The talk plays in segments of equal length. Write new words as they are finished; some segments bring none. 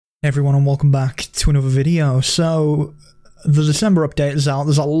Hey everyone, and welcome back to another video. So the December update is out.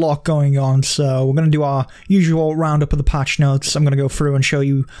 There's a lot going on, so we're going to do our usual roundup of the patch notes. I'm going to go through and show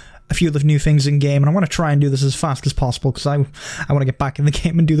you a few of the new things in game, and I want to try and do this as fast as possible because I want to get back in the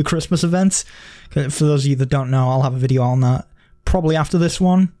game and do the Christmas event. For those of you that don't know, I'll have a video on that probably after this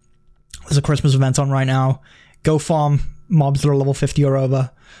one. There's a Christmas event on right now. Go farm mobs that are level 50 or over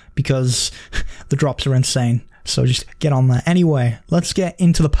because the drops are insane. So just get on there. Anyway, let's get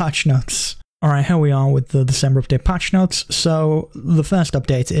into the patch notes. Alright, here we are with the December update patch notes. So the first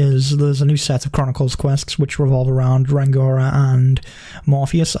update is there's a new set of chronicles quests which revolve around Rangora and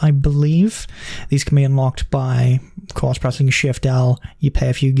Morpheus, I believe. These can be unlocked by, of course, pressing Shift L. You pay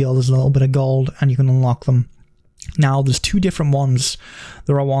a few guilders a little bit of gold and you can unlock them. Now, there's two different ones.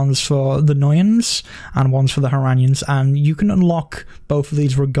 There are ones for the Noyans and ones for the Haranians, and you can unlock both of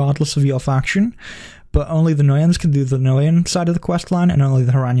these regardless of your faction. But only the Noyans can do the Noyan side of the quest line, and only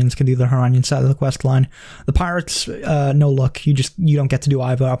the Haranians can do the Haranian side of the quest line. The pirates, no luck. You don't get to do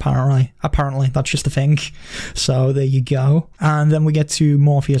either, apparently. Apparently, that's just a thing. So there you go. And then we get to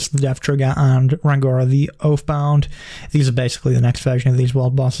Morpheus the Deathtrigger and Rangora The Oathbound. These are basically the next version of these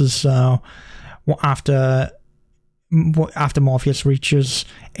world bosses. So after Morpheus reaches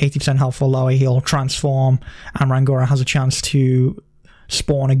 80% health or lower, he'll transform, and Rangora has a chance to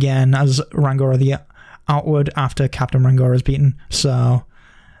spawn again as Rangora the Outward after Captain Rangora is beaten. So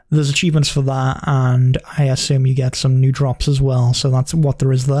there's achievements for that, and I assume you get some new drops as well, so that's what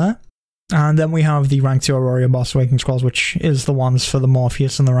there is there. And then we have the Rank 2 Auroria boss awakening scrolls, which is the ones for the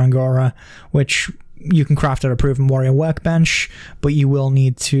Morpheus and the Rangora, which you can craft at a proven warrior workbench, but you will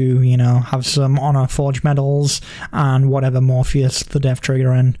need to, you know, have some honor forge medals and whatever Morpheus the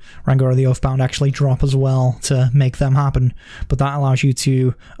Deathtrigger and Rangora the Oathbound actually drop as well to make them happen. But that allows you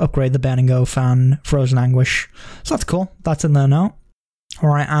to upgrade the Burning Oath and Frozen Anguish. So that's cool. That's in there now.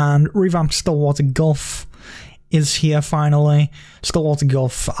 Alright, and revamped Stillwater Gulf is here finally. Stillwater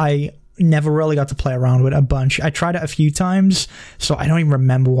Gulf, I never really got to play around with a bunch. I tried it a few times, so I don't even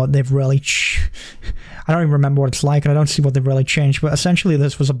remember what they've really I don't even remember what it's like, and I don't see what they've really changed. But essentially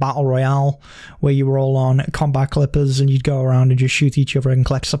this was a battle royale where you were all on combat clippers and you'd go around and just shoot each other and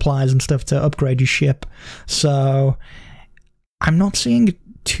collect supplies and stuff to upgrade your ship. So I'm not seeing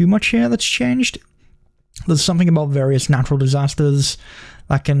too much here that's changed. There's something about various natural disasters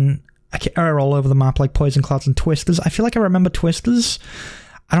that can are all over the map, like poison clouds and twisters. I feel like I remember twisters.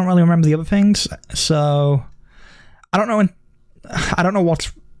 I don't really remember the other things, so I don't know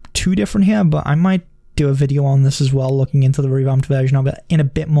what's too different here, but I might do a video on this as well, looking into the revamped version of it in a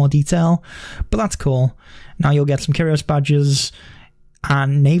bit more detail. But that's cool. Now you'll get some curious badges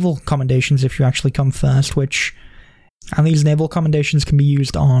and naval commendations if you actually come first, and these naval commendations can be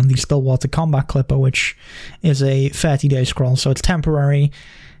used on the Stillwater Combat Clipper, which is a 30-day scroll, so it's temporary.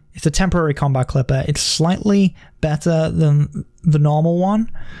 It's a temporary combat clipper. It's slightly better than the normal one,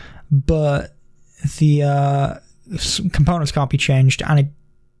 but the components can't be changed, and it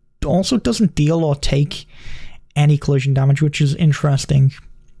also doesn't deal or take any collision damage, which is interesting.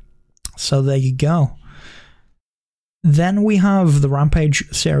 So there you go. Then we have the Rampage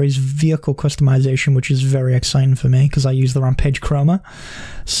series vehicle customization, which is very exciting for me because I use the Rampage Chroma.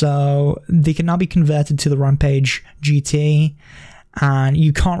 So they can now be converted to the Rampage GT, and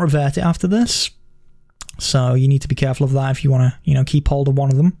you can't revert it after this, so you need to be careful of that if you want to, you know, keep hold of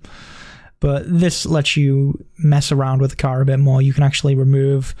one of them. But this lets you mess around with the car a bit more. You can actually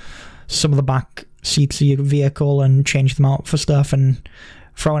remove some of the back seats of your vehicle and change them out for stuff, and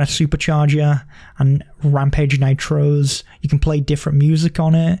throw in a supercharger and Rampage nitros. You can play different music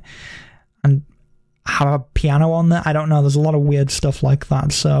on it and have a piano on there. I don't know, there's a lot of weird stuff like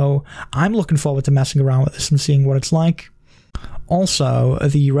that, so I'm looking forward to messing around with this and seeing what it's like. Also,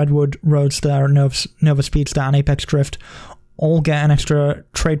 the Redwood Roadster, Nova Speedster, and Apex Drift all get an extra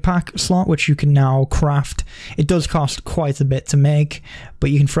trade pack slot, which you can now craft. It does cost quite a bit to make,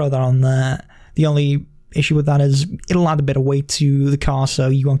 but you can throw that on there. The only issue with that is it'll add a bit of weight to the car, so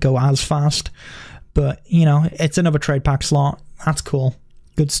you won't go as fast. But, you know, it's another trade pack slot. That's cool.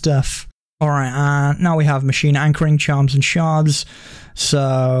 Good stuff. Alright, now we have machine anchoring, charms, and shards.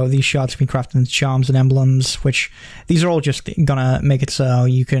 So these shards can be crafted into charms and emblems, which these are all just gonna make it so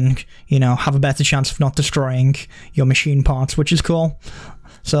you can, you know, have a better chance of not destroying your machine parts, which is cool.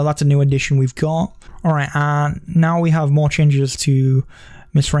 So that's a new addition we've got. Alright, now we have more changes to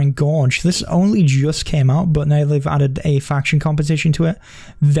Mysthrane Gorge. This only just came out, but now they've added a faction competition to it,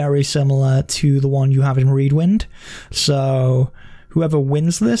 very similar to the one you have in Reedwind. So whoever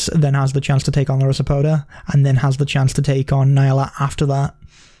wins this then has the chance to take on the Rispoda, and then has the chance to take on Nyla after that.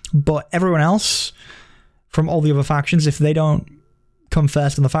 But everyone else from all the other factions, if they don't come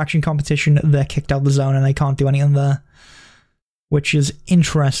first in the faction competition, they're kicked out of the zone and they can't do anything there, which is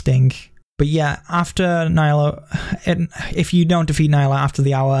interesting. But yeah, after Nyla, if you don't defeat Nyla after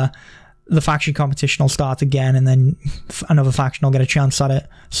the hour, the faction competition will start again, and then another faction will get a chance at it.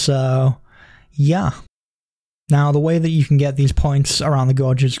 So, yeah. Now, the way that you can get these points around the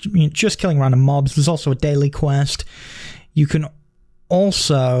gorge is just killing random mobs. There's also a daily quest. You can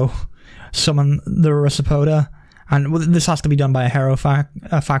also summon the Rispoda, and this has to be done by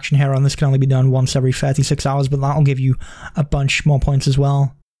a faction hero, and this can only be done once every 36 hours, but that'll give you a bunch more points as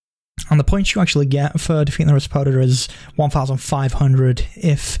well. And the points you actually get for defeating the Rispoda is 1,500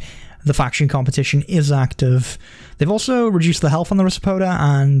 if the faction competition is active. They've also reduced the health on the Rispoda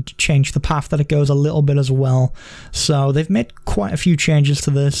and changed the path that it goes a little bit as well. So they've made quite a few changes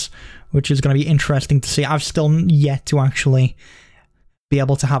to this, which is going to be interesting to see. I've still yet to actually be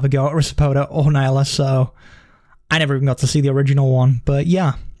able to have a go at Rispoda or Nyla, so I never even got to see the original one. But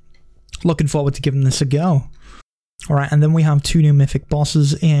yeah, looking forward to giving this a go. Alright, and then we have 2 new mythic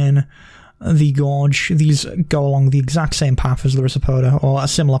bosses in the gorge. These go along the exact same path as the Rispoda, or a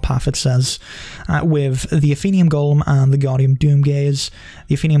similar path it says, with the Atheneum Golem and the Guardian Doomgaze.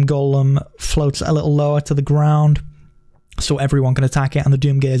 The Atheneum Golem floats a little lower to the ground, so everyone can attack it, and the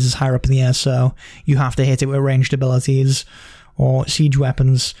Doomgaze is higher up in the air, so you have to hit it with ranged abilities, or siege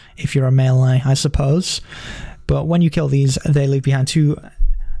weapons if you're a melee, I suppose. But when you kill these, they leave behind 2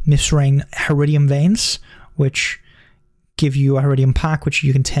 Mysthrane Iridium Veins, which give you a Iridium pack, which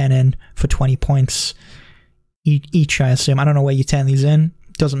you can turn in for 20 points each, I assume. I don't know where you turn these in.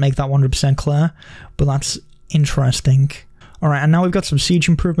 Doesn't make that 100% clear, but that's interesting. Alright, and now we've got some siege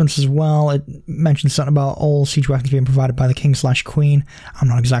improvements as well. It mentions something about all siege weapons being provided by the king/queen. I'm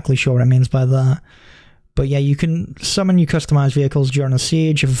not exactly sure what it means by that. But yeah, you can summon your customized vehicles during a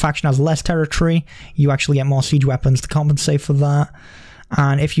siege. If a faction has less territory, you actually get more siege weapons to compensate for that.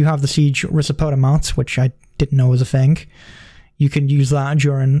 And if you have the siege Rispoda mount, which I didn't know was a thing, you can use that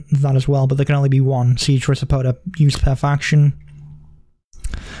during that as well, but there can only be 1 siege Rispoda used per faction.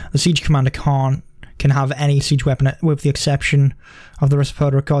 The siege commander can have any siege weapon with the exception of the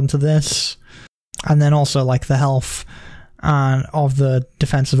Rispoda according to this. And then also like the health and of the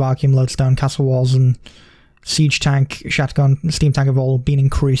defensive Archeage, lodestone, castle walls, and siege tank, shotgun, steam tank have all been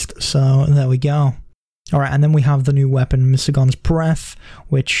increased, so there we go. Alright, and then we have the new weapon, Mysthagon's Breath,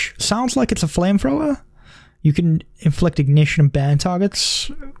 which sounds like it's a flamethrower. You can inflict ignition and burn targets,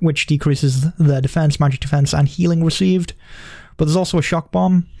 which decreases their defense, magic defense, and healing received. But there's also a shock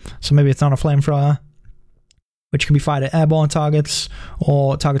bomb, so maybe it's not a flamethrower, which can be fired at airborne targets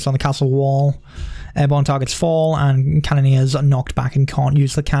or targets on the castle wall. Airborne targets fall, and cannoneers are knocked back and can't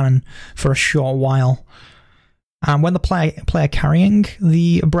use the cannon for a short while. And when the player carrying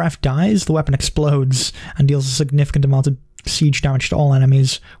the breath dies, the weapon explodes and deals a significant amount of siege damage to all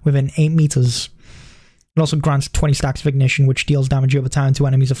enemies within 8 meters. It also grants 20 stacks of ignition, which deals damage over time to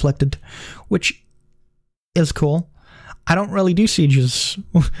enemies afflicted, which is cool. I don't really do sieges,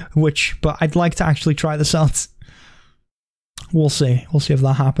 but I'd like to actually try this out. We'll see. We'll see if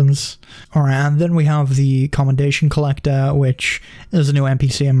that happens. Alright, and then we have the Commendation Collector, which is a new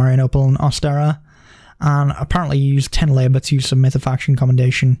NPC in Marianople and Ostera. And apparently you use 10 labor to submit a faction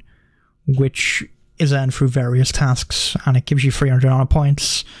commendation, which is earned through various tasks, and it gives you 300 honor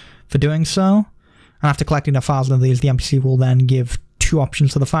points for doing so. And after collecting 1,000 of these, the NPC will then give 2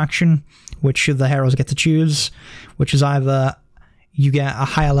 options to the faction, which the heroes get to choose, which is either you get a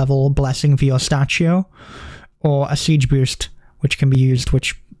higher level blessing for your statue, or a siege boost, which can be used,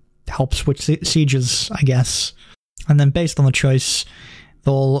 which helps with sieges, I guess. And then based on the choice,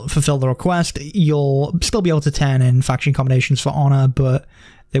 they'll fulfill the request. You'll still be able to turn in faction combinations for honor, but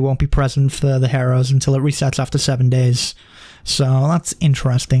they won't be present for the heroes until it resets after 7 days. So that's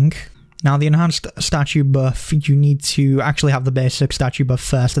interesting. Now, the enhanced statue buff, you need to actually have the basic statue buff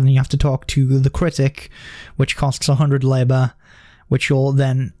first, and then you have to talk to the critic, which costs 100 labor, which will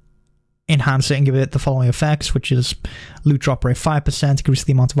then enhance it and give it the following effects, which is loot drop rate 5%, increase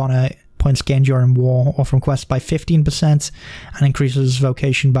the amount of honor points gained during war or from quests by 15%, and increases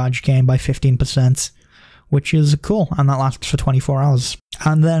vocation badge gain by 15%, which is cool, and that lasts for 24 hours.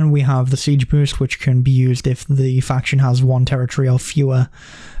 And then we have the siege boost, which can be used if the faction has 1 territory or fewer.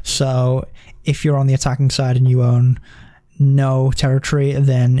 So if you're on the attacking side and you own no territory,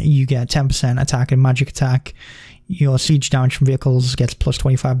 then you get 10% attack and magic attack. Your siege damage from vehicles gets plus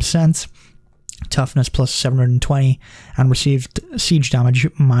 25%, toughness plus 720, and received siege damage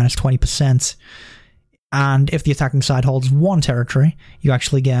minus 20%. And if the attacking side holds 1 territory, you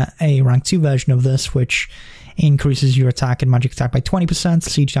actually get a rank 2 version of this, which increases your attack and magic attack by 20%,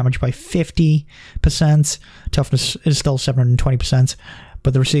 siege damage by 50%, toughness is still 720%,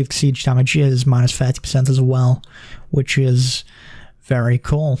 but the received siege damage is minus 30% as well, which is very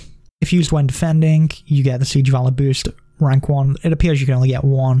cool. If used when defending, you get the siege valor boost, rank 1. It appears you can only get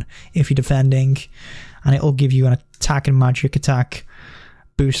 1 if you're defending, and it will give you an attack and magic attack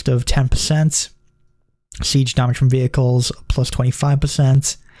boost of 10%. Siege damage from vehicles plus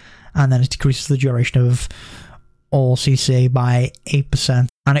 25%, and then it decreases the duration of all CC by 8%.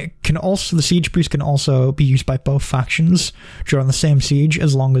 And it can also, the siege boost can also be used by both factions during the same siege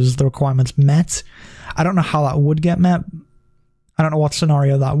as long as the requirement's met. I don't know how that would get met. I don't know what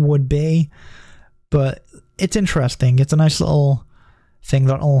scenario that would be, but it's interesting. It's a nice little thing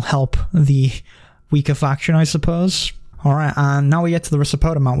that'll help the weaker faction, I suppose. Alright, and now we get to the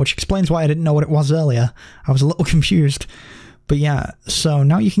Rispoda mount, which explains why I didn't know what it was earlier. I was a little confused. But yeah, so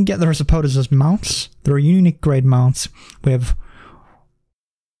now you can get the Rispodas as mounts. They're a unique grade mount with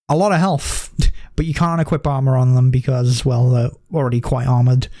a lot of health, but you can't equip armor on them because, well, they're already quite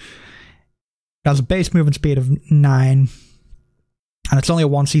armored. It has a base movement speed of 9, and it's only a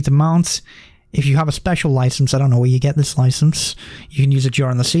 1-seater mount. If you have a special license, I don't know where you get this license, you can use it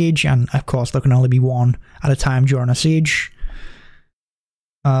during the siege, and of course there can only be 1 at a time during a siege.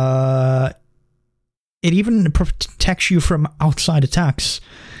 It even protects you from outside attacks.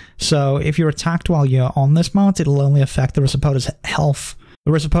 So if you're attacked while you're on this mount, it'll only affect the Rispoda's health.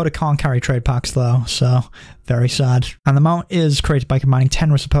 The Rispoda can't carry trade packs though, so very sad. And the mount is created by combining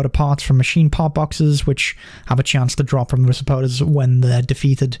 10 Rispoda parts from machine part boxes, which have a chance to drop from the Rispodas when they're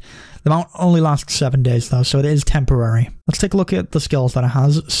defeated. The mount only lasts 7 days though, so it is temporary. Let's take a look at the skills that it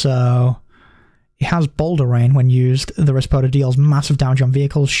has. So it has Boulder Rain when used. The Rispoda deals massive damage on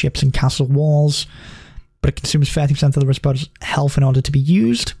vehicles, ships, and castle walls, but it consumes 30% of the Rispoda's health in order to be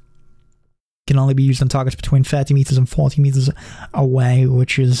used. Can only be used on targets between 30 meters and 40 meters away,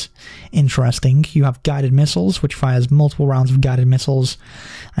 which is interesting. You have guided missiles, which fires multiple rounds of guided missiles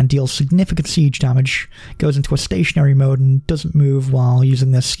and deals significant siege damage. Goes into a stationary mode and doesn't move while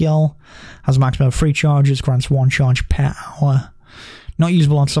using this skill. Has a maximum of 3 charges, grants 1 charge per hour. Not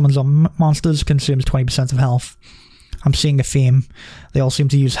usable on summons on monsters, consumes 20% of health. I'm seeing a theme. They all seem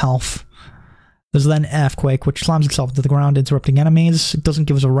to use health. There's then Earthquake, which slams itself into the ground, interrupting enemies. It doesn't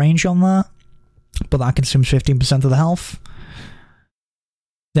give us a range on that, but that consumes 15% of the health.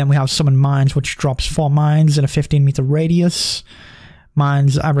 Then we have Summon Mines, which drops 4 mines in a 15-meter radius.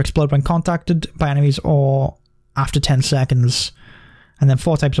 Mines either explode when contacted by enemies or after 10 seconds. And then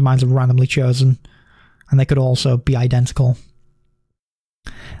 4 types of mines are randomly chosen, and they could also be identical.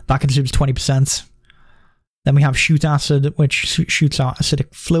 That consumes 20%. Then we have Shoot Acid, which shoots out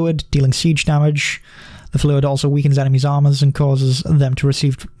acidic fluid, dealing siege damage. The fluid also weakens enemies' armors and causes them to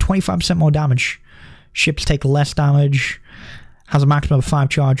receive 25% more damage. Ships take less damage, has a maximum of 5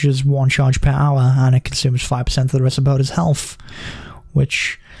 charges, 1 charge per hour, and it consumes 5% of the Rispoda's health,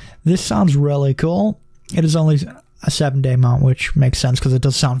 which, this sounds really cool. It is only a 7-day mount, which makes sense because it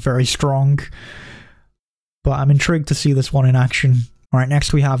does sound very strong, but I'm intrigued to see this one in action. Alright,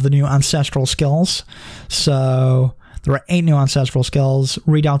 next we have the new Ancestral skills. So, there are 8 new Ancestral skills.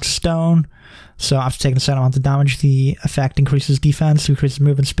 Readout Stone. So, after taking a certain amount of damage, the effect increases defense, increases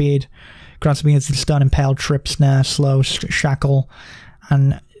movement speed, grants immunity to stun, impale, trip, snare, slow, shackle,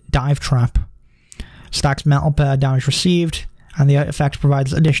 and dive trap. Stacks metal per damage received, and the effect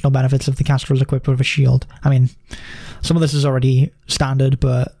provides additional benefits if the caster is equipped with a shield. I mean, some of this is already standard,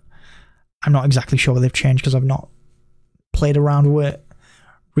 but I'm not exactly sure what they've changed because I've not played around with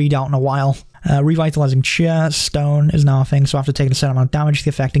Readout in a while. Revitalizing Cheer Stone is now a thing, so after taking a certain amount of damage, the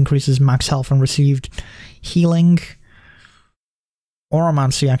effect increases max health and received healing.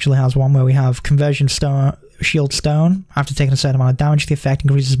 Oromancy actually has one where we have Conversion Stone, Shield Stone. After taking a certain amount of damage, the effect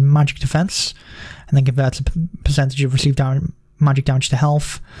increases magic defense, and then converts a percentage of received magic damage to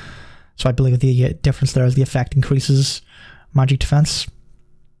health. So I believe the difference there is the effect increases magic defense.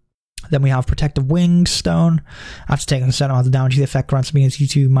 Then we have Protective Wings Stone. After taking a certain amount of damage, the effect grants immunity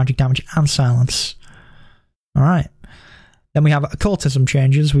to magic damage and silence. Alright. Then we have Occultism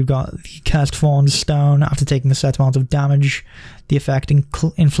changes. We've got the Cursed Thorns Stone. After taking a certain amount of damage, the effect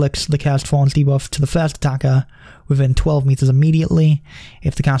inflicts the Cursed Thorns debuff to the first attacker within 12 meters immediately.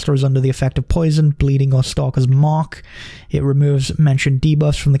 If the caster is under the effect of poison, bleeding, or Stalker's Mark, it removes mentioned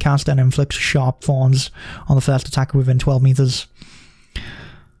debuffs from the caster and inflicts Sharp Thorns on the first attacker within 12 meters.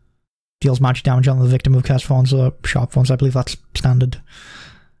 Deals magic damage on the victim of Cursed Thorns or Sharp Thorns. I believe that's standard.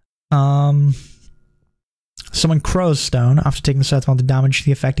 Summon Crow's Stone. After taking a certain amount of damage,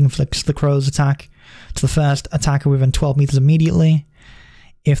 the effect inflicts the Crow's attack to the first attacker within 12 meters immediately.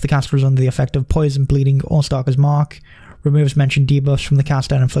 If the caster is under the effect of poison, bleeding, or Stalker's Mark, removes mentioned debuffs from the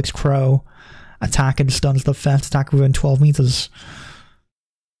caster and inflicts crow attack and stuns the first attacker within 12 meters.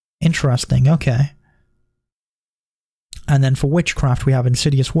 Interesting, okay. And then for Witchcraft, we have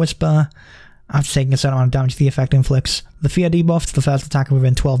Insidious Whisper. After taking a certain amount of damage, the effect inflicts the fear debuff to the first attacker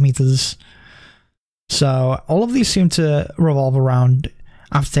within 12 meters. So all of these seem to revolve around,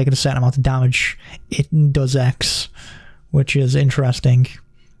 after taking a certain amount of damage, it does X, which is interesting.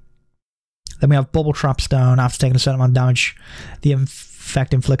 Then we have Bubble Trap Stone. After taking a certain amount of damage, the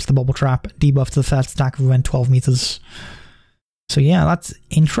effect inflicts the Bubble Trap debuff to the first attacker within 12 meters. So yeah, that's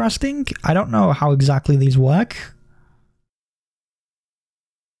interesting. I don't know how exactly these work.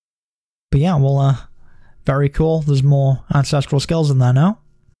 But yeah, well, very cool. There's more ancestral skills in there now.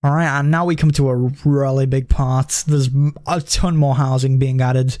 Alright, and now we come to a really big part. There's a ton more housing being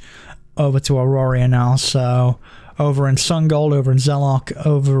added over to Auroria now. So, over in Sungold, over in Exeloch,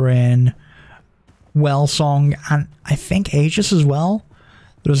 over in Whalesong, and I think Aegis as well.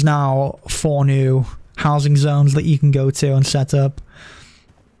 There's now 4 new housing zones that you can go to and set up.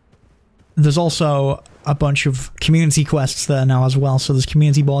 There's also a bunch of community quests there now as well, so there's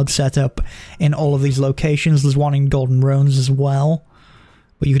community boards set up in all of these locations. There's one in Golden Ruins as well,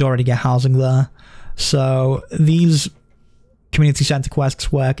 but you could already get housing there. So these community center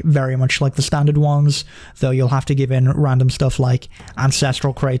quests work very much like the standard ones, though you'll have to give in random stuff like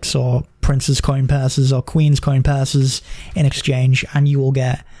ancestral crates or prince's coin purses or queen's coin purses in exchange, and you will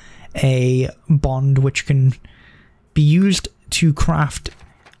get a bond which can be used to craft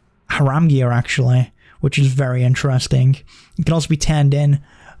Haram gear, actually, which is very interesting. It can also be turned in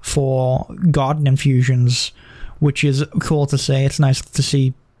for garden infusions, which is cool to see. It's nice to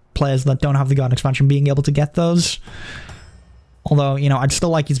see players that don't have the garden expansion being able to get those. Although, you know, I'd still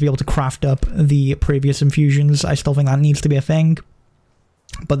like you to be able to craft up the previous infusions. I still think that needs to be a thing.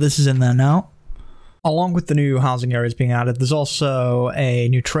 But this is in there now. Along with the new housing areas being added, there's also a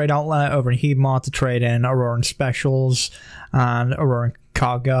new trade outlet over in Heedmart to trade in Auroran Specials and Auroran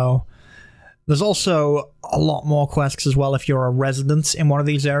Cargo. There's also a lot more quests as well if you're a resident in one of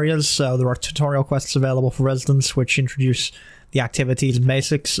these areas. So there are tutorial quests available for residents which introduce the activities and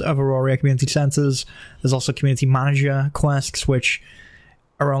basics of Auroria community centers. There's also community manager quests which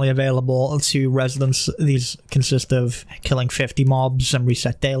are only available to residents. These consist of killing 50 mobs and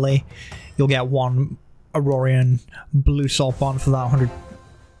reset daily. You'll get 1 Aurorian blue salt bond for that, 100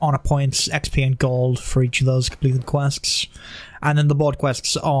 honor points, XP and gold for each of those completed quests. And then the board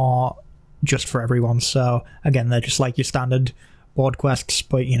quests are just for everyone, so again, they're just like your standard board quests,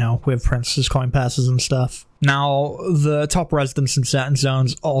 but you know, with princes, coin purses and stuff. Now, the top residents in certain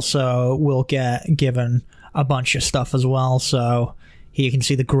zones also will get given a bunch of stuff as well, so here you can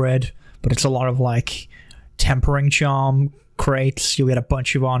see the grid, but it's a lot of like tempering charm crates. You'll get a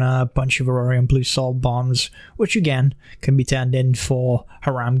bunch of honor, a bunch of Aurorian blue salt bombs, which again can be turned in for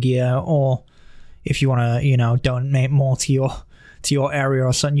Haram gear, or if you want to, you know, donate more to your area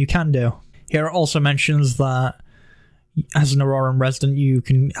or something, you can do. Here it also mentions that as an Auroran resident, you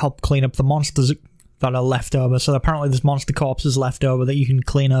can help clean up the monsters that are left over. So apparently there's monster corpses left over that you can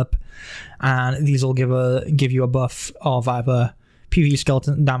clean up, and these will give you a buff of either PvE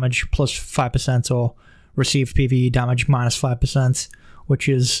skeleton damage plus 5% or received PvE damage minus 5%, which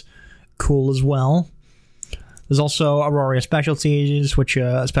is cool as well. There's also Auroria specialties, which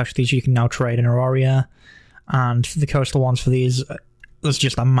are specialties you can now trade in Auroria, and the coastal ones for these, there's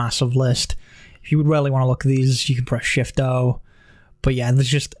just a massive list. If you would really want to look at these, you can press Shift-O. But yeah, there's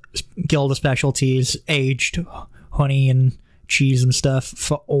just guild specialties, aged honey and cheese and stuff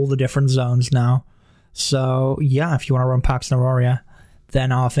for all the different zones now. So yeah, if you want to run packs in Auroria, they're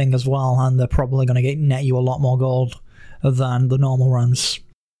now a thing as well, and they're probably going to net you a lot more gold than the normal runs.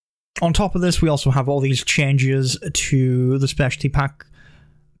 On top of this, we also have all these changes to the specialty pack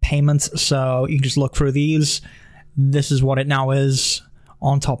payments, so you can just look through these. This is what it now is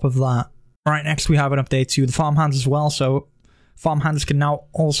on top of that. Alright, next we have an update to the farmhands as well, so farmhands can now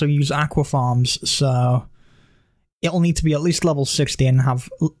also use aqua farms, so it'll need to be at least level 60 and have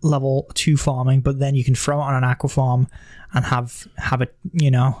level 2 farming, but then you can throw it on an aqua farm and have it,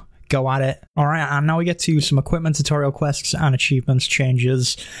 you know, go at it. Alright, and now we get to some equipment tutorial quests and achievements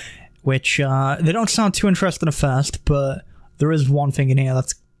changes, which they don't sound too interesting at first, but there is one thing in here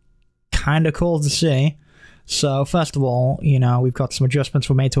that's kind of cool to see. So first of all, you know, we've got some adjustments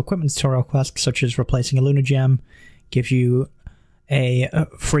were made to equipment tutorial quests, such as replacing a Lunar Gem, gives you a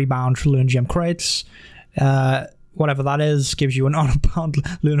free bound Lunar Gem crates. Whatever that is, gives you an honor-bound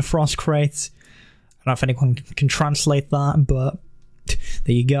Lunar Frost crate. I don't know if anyone can translate that, but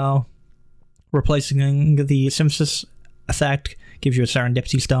there you go. Replacing the synthesis effect gives you a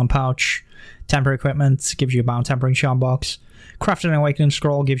serendipity stone pouch. Temporary equipment gives you a bound tempering charm box. Crafting an awakening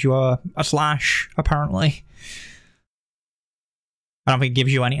scroll gives you a slash, apparently. I don't think it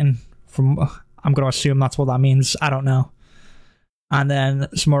gives you anything. I'm going to assume that's what that means. I don't know. And then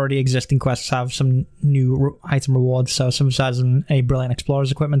some already existing quests have some new item rewards. So synthesizing a Brilliant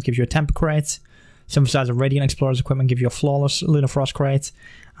Explorer's equipment gives you a Temper crate. Synthesizing Radiant Explorer's equipment gives you a Flawless Lunar Frost crate.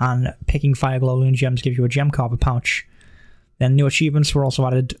 And picking Fireglow Lunar Gems gives you a Gem Carver pouch. Then new achievements were also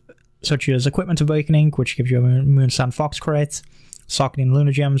added, such as Equipment Awakening, which gives you a Moonsand Fox crate. Socketing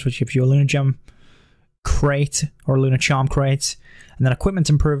Lunar Gems, which gives you a Lunar Gem crate or Lunar Charm crate. And then Equipment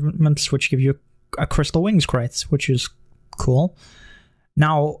Improvements, which give you a Crystal Wings crate, which is cool.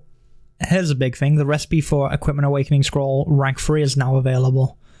 Now, here's a big thing. The recipe for Equipment Awakening Scroll rank 3 is now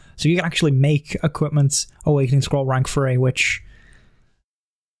available. So you can actually make Equipment Awakening Scroll rank 3, which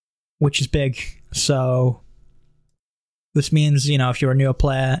is big. So this means, you know, if you're a newer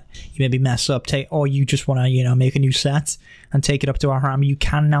player, you maybe mess up, or you just want to, you know, make a new set and take it up to Ahram, you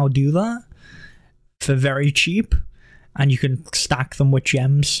can now do that for very cheap, and you can stack them with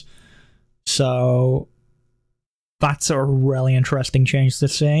gems. So that's a really interesting change to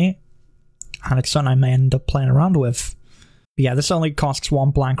see, and it's something I may end up playing around with. But yeah, this only costs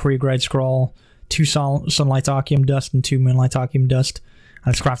 1 blank regrade scroll, 2 Sunlight Archeum Dust, and 2 Moonlight Archeum Dust,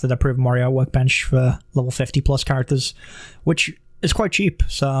 and it's crafted at Proven Warrior workbench for level 50 plus characters, which is quite cheap,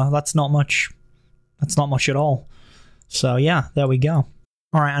 so that's not much. That's not much at all. So yeah, there we go.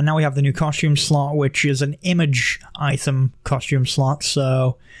 Alright, and now we have the new costume slot, which is an image item costume slot,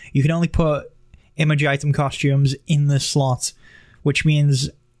 so you can only put image item costumes in this slot, which means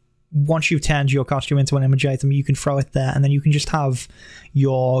once you've turned your costume into an image item, you can throw it there, and then you can just have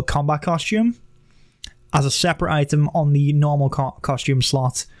your combat costume as a separate item on the normal costume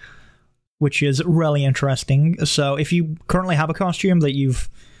slot, which is really interesting. So if you currently have a costume that you've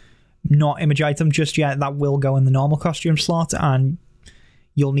not image item just yet, that will go in the normal costume slot, and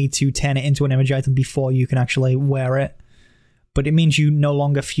you'll need to turn it into an image item before you can actually wear it. But it means you no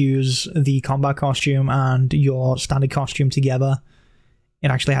longer fuse the combat costume and your standard costume together.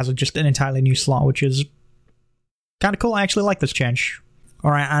 It actually has just an entirely new slot, which is kind of cool. I actually like this change.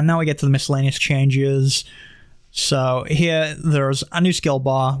 Alright, and now we get to the miscellaneous changes. So here there's a new skill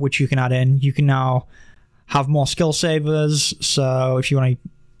bar, which you can add in. You can now have more skill savers, so if you want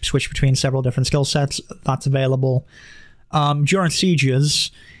to switch between several different skill sets, that's available. During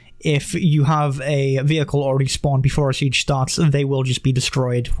sieges, if you have a vehicle already spawned before a siege starts, they will just be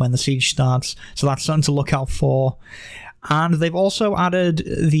destroyed when the siege starts, so that's something to look out for. And they've also added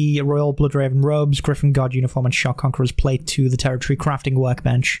the Royal Bloodraven Robes, Griffin Guard Uniform, and Shock Conqueror's Plate to the Territory Crafting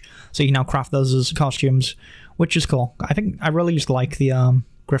Workbench, so you can now craft those as costumes, which is cool. I really used to like the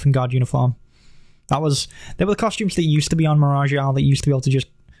Griffin Guard Uniform. They were the costumes that used to be on Mirage Isle that used to be able to just...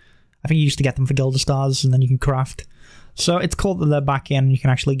 I think you used to get them for Gilder Stars, and then you can craft. So it's cool that they're back in and you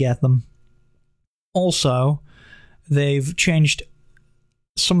can actually get them. Also, they've changed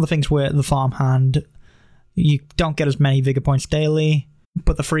some of the things with the farmhand. You don't get as many Vigor points daily,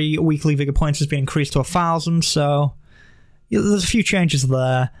 but the free weekly Vigor points has been increased to 1,000, so there's a few changes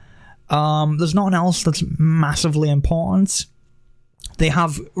there. There's nothing else that's massively important. They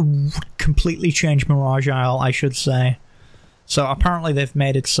have completely changed Mirage Isle, I should say. So apparently they've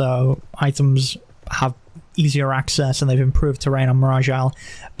made it so items have easier access, and they've improved terrain on Mirage Isle,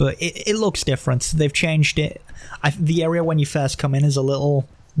 but it looks different. They've changed it. The area when you first come in is a little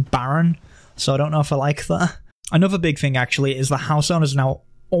barren, so I don't know if I like that. Another big thing, actually, is the house owners are now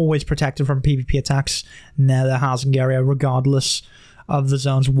always protected from PvP attacks near their housing area, regardless of the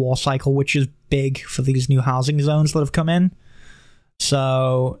zone's war cycle, which is big for these new housing zones that have come in.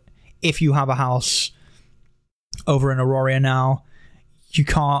 So if you have a house over in Auroria now, you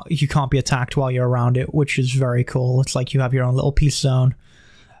can't be attacked while you're around it, which is very cool. It's like you have your own little peace zone.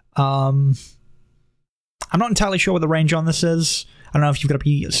 I'm not entirely sure what the range on this is. I don't know if you've got to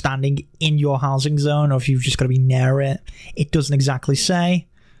be standing in your housing zone or if you've just got to be near it. It doesn't exactly say.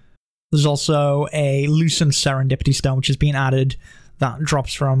 There's also a loosened Serendipity Stone, which has been added, that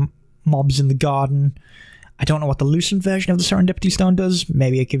drops from mobs in the garden. I don't know what the loosened version of the Serendipity Stone does.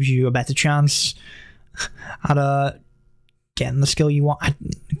 Maybe it gives you a better chance at getting the skill you want,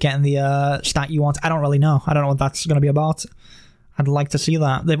 getting the stat you want. I don't really know. I don't know what that's going to be about. I'd like to see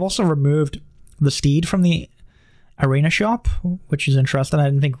that. They've also removed the steed from the arena shop, which is interesting. I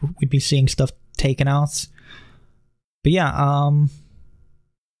didn't think we'd be seeing stuff taken out. But yeah,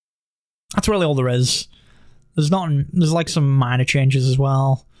 that's really all there is. There's like some minor changes as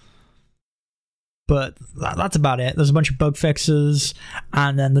well. But that's about it. There's a bunch of bug fixes,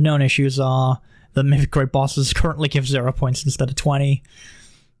 and then the known issues are the Mythic Great Bosses currently give 0 points instead of 20.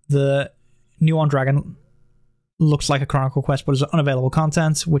 The new on Dragon looks like a Chronicle quest, but is unavailable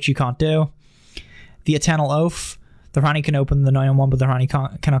content, which you can't do. The Eternal Oath, the Rani can open the 9-on-1, but the Rani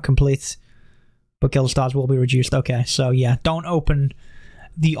cannot complete. But Guild Stars will be reduced. Okay, so yeah, don't open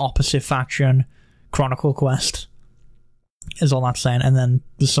the opposite faction Chronicle quest, is all that's saying. And then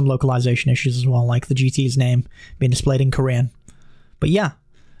there's some localization issues as well, like the GT's name being displayed in Korean. But yeah,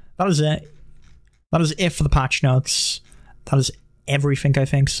 that is it. That is it for the patch notes. That is everything, I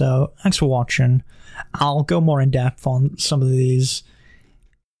think. So thanks for watching. I'll go more in depth on some of these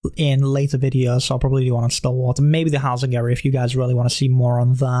in later videos, so I'll probably do one on Stillwater, maybe the housing area if you guys really want to see more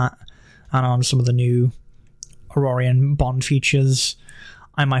on that, and on some of the new Aurorian bond features.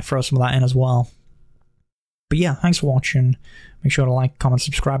 I might throw some of that in as well. But yeah, thanks for watching. Make sure to like, comment,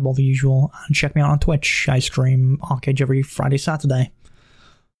 subscribe, all the usual, and check me out on Twitch. I stream Archeage every Friday, Saturday.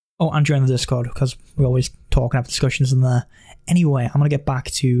 Oh, and join the Discord, because we always talk and have discussions in there. Anyway, I'm going to get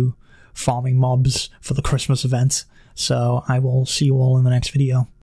back to farming mobs for the Christmas event, so I will see you all in the next video.